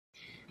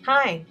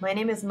Hi, my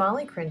name is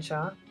Molli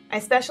Crenshaw. I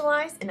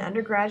specialize in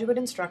undergraduate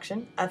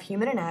instruction of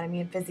human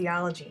anatomy and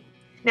physiology.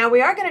 Now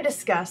we are going to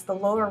discuss the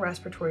lower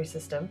respiratory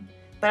system,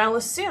 but I'll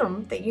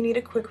assume that you need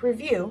a quick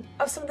review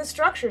of some of the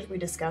structures we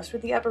discussed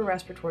with the upper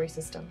respiratory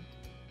system.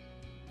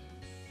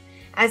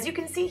 As you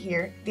can see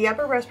here, the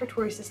upper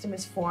respiratory system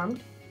is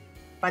formed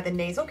by the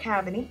nasal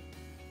cavity,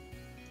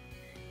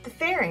 the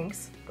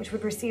pharynx, which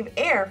would receive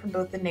air from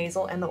both the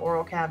nasal and the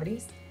oral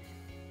cavities,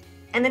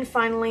 and then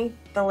finally,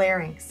 the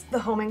larynx, the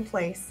homing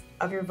place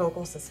of your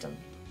vocal system.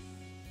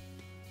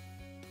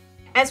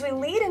 As we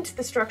lead into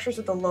the structures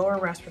of the lower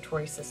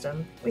respiratory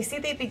system, we see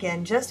they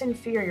begin just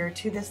inferior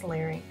to this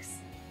larynx.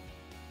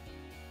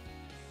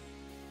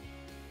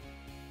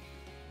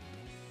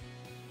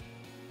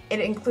 It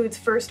includes,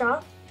 first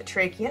off, the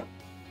trachea,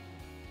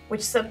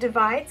 which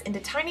subdivides into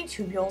tiny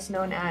tubules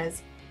known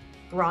as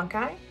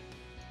bronchi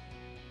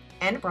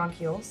and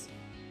bronchioles,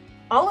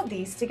 all of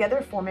these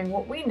together forming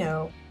what we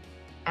know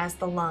as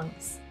the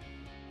lungs.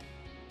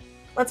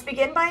 Let's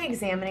begin by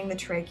examining the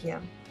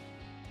trachea.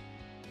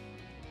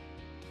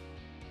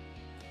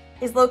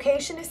 His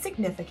location is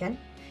significant,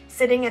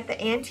 sitting at the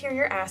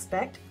anterior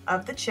aspect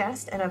of the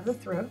chest and of the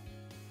throat.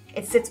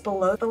 It sits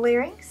below the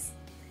larynx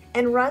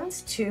and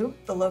runs to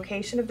the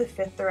location of the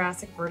fifth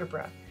thoracic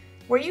vertebra,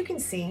 where you can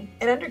see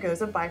it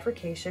undergoes a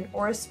bifurcation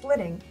or a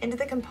splitting into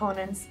the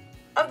components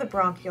of the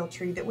bronchial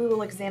tree that we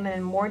will examine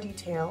in more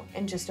detail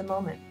in just a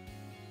moment.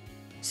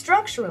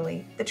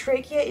 Structurally, the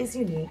trachea is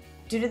unique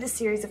due to the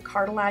series of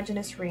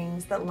cartilaginous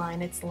rings that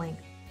line its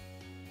length.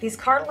 These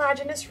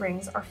cartilaginous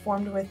rings are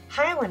formed with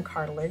hyaline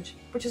cartilage,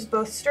 which is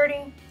both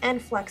sturdy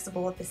and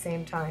flexible at the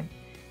same time.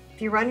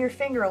 If you run your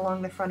finger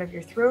along the front of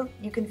your throat,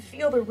 you can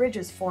feel the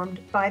ridges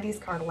formed by these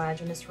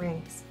cartilaginous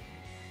rings.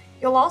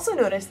 You'll also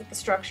notice that the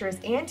structure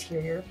is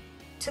anterior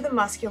to the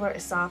muscular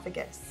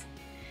esophagus.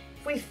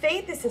 If we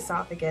fade this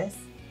esophagus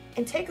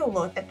and take a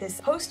look at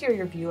this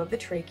posterior view of the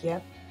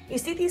trachea, you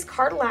see these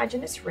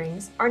cartilaginous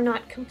rings are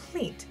not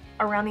complete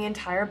around the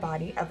entire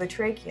body of the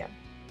trachea.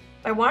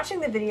 By watching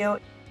the video,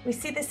 we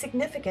see the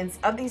significance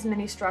of these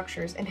many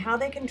structures and how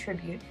they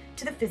contribute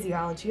to the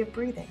physiology of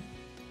breathing.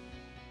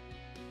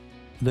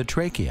 The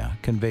trachea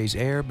conveys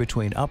air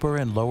between upper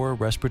and lower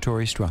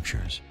respiratory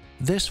structures.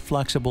 This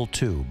flexible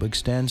tube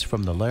extends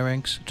from the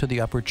larynx to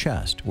the upper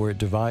chest, where it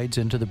divides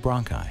into the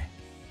bronchi.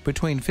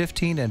 Between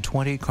 15 and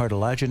 20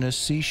 cartilaginous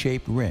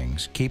C-shaped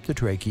rings keep the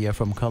trachea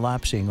from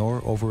collapsing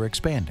or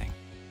overexpanding.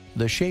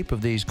 The shape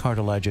of these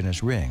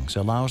cartilaginous rings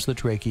allows the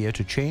trachea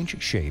to change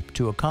shape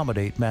to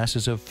accommodate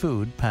masses of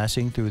food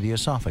passing through the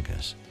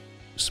esophagus.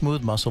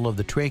 Smooth muscle of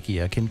the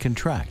trachea can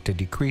contract to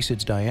decrease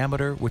its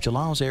diameter, which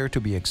allows air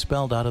to be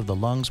expelled out of the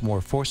lungs more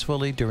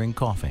forcefully during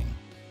coughing.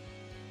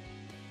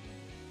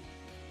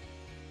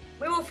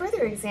 We will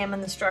further examine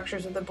the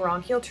structures of the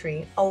bronchial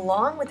tree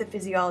along with the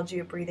physiology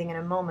of breathing in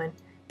a moment,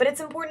 but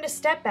it's important to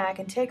step back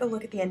and take a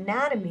look at the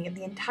anatomy of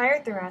the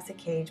entire thoracic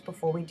cage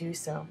before we do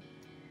so.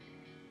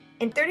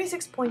 In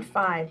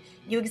 36.5,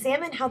 you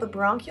examine how the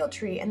bronchial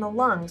tree and the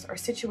lungs are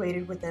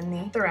situated within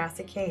the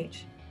thoracic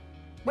cage,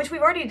 which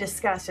we've already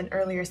discussed in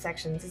earlier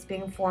sections as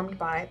being formed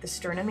by the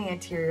sternum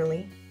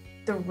anteriorly,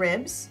 the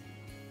ribs,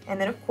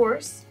 and then of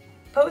course,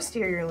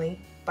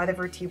 posteriorly by the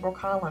vertebral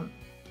column.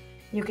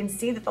 You can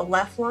see that the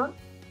left lung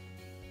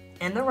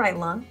and the right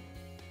lung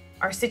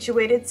are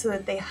situated so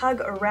that they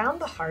hug around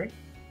the heart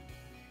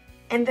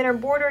and then are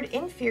bordered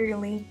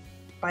inferiorly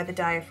by the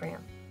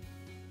diaphragm.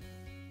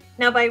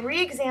 Now, by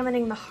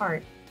re-examining the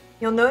heart,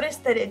 you'll notice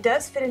that it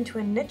does fit into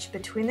a niche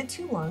between the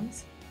two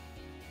lungs,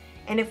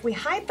 and if we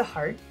hide the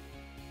heart,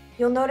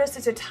 you'll notice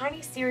there's a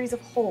tiny series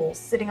of holes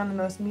sitting on the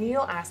most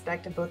medial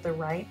aspect of both the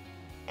right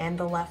and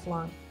the left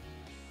lung.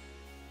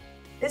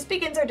 This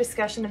begins our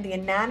discussion of the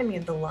anatomy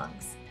of the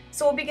lungs,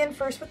 so we'll begin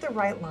first with the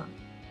right lung.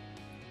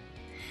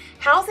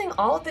 Housing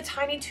all of the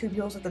tiny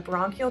tubules of the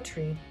bronchial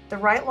tree, the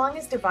right lung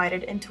is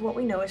divided into what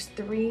we know as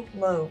three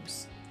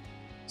lobes: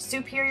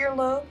 superior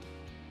lobe,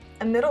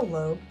 a middle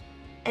lobe,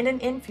 and an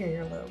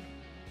inferior lobe.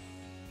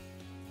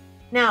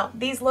 Now,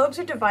 these lobes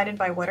are divided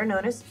by what are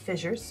known as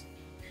fissures,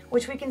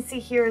 which we can see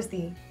here as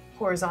the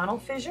horizontal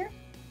fissure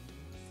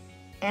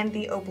and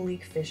the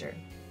oblique fissure.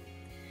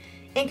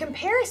 In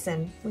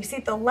comparison, we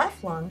see the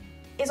left lung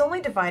is only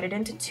divided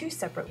into two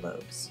separate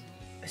lobes,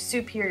 a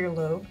superior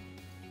lobe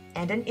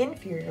and an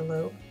inferior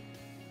lobe,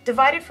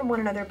 divided from one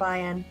another by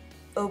an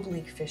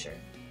oblique fissure.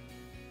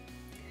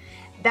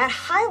 That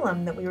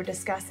hilum that we were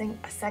discussing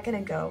a second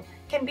ago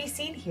can be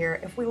seen here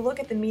if we look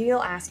at the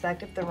medial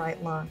aspect of the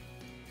right lung.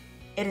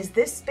 It is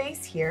this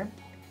space here,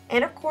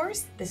 and of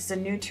course, this is a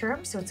new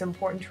term, so it's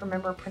important to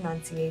remember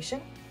pronunciation.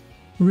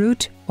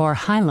 Root or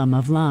hilum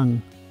of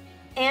lung.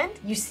 And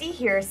you see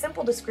here a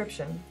simple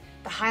description,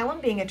 the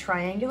hilum being a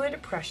triangular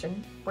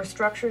depression where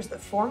structures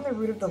that form the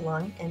root of the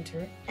lung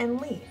enter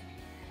and leave.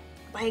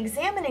 By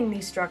examining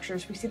these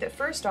structures, we see that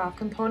first off,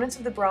 components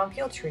of the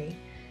bronchial tree,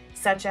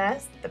 such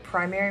as the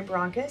primary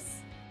bronchus,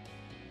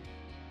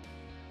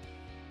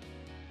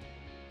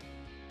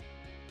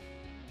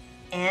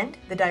 and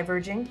the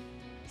diverging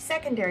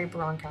secondary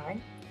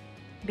bronchi,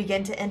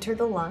 begin to enter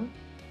the lung,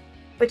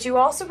 but you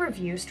also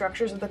review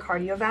structures of the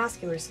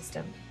cardiovascular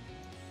system.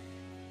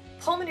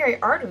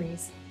 Pulmonary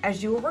arteries,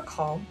 as you will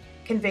recall,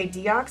 convey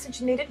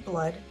deoxygenated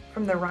blood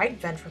from the right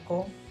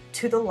ventricle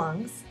to the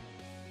lungs,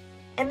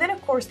 and then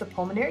of course the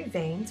pulmonary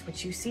veins,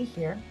 which you see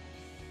here,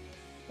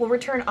 will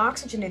return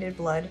oxygenated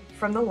blood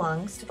from the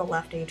lungs to the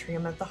left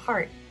atrium of the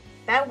heart.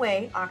 That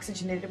way,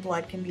 oxygenated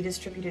blood can be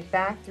distributed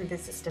back through the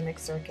systemic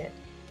circuit.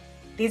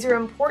 These are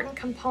important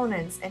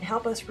components and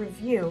help us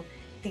review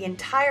the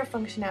entire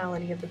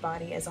functionality of the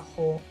body as a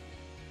whole.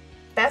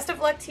 Best of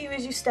luck to you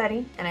as you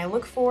study, and I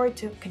look forward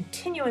to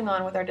continuing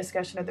on with our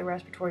discussion of the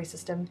respiratory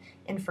system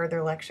in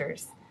further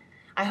lectures.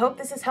 I hope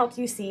this has helped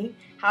you see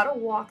how to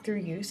walk through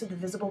use of the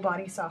Visible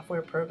Body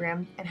software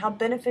program and how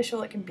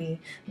beneficial it can be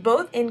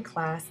both in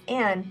class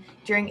and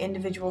during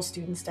individual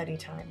student study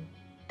time.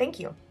 Thank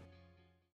you.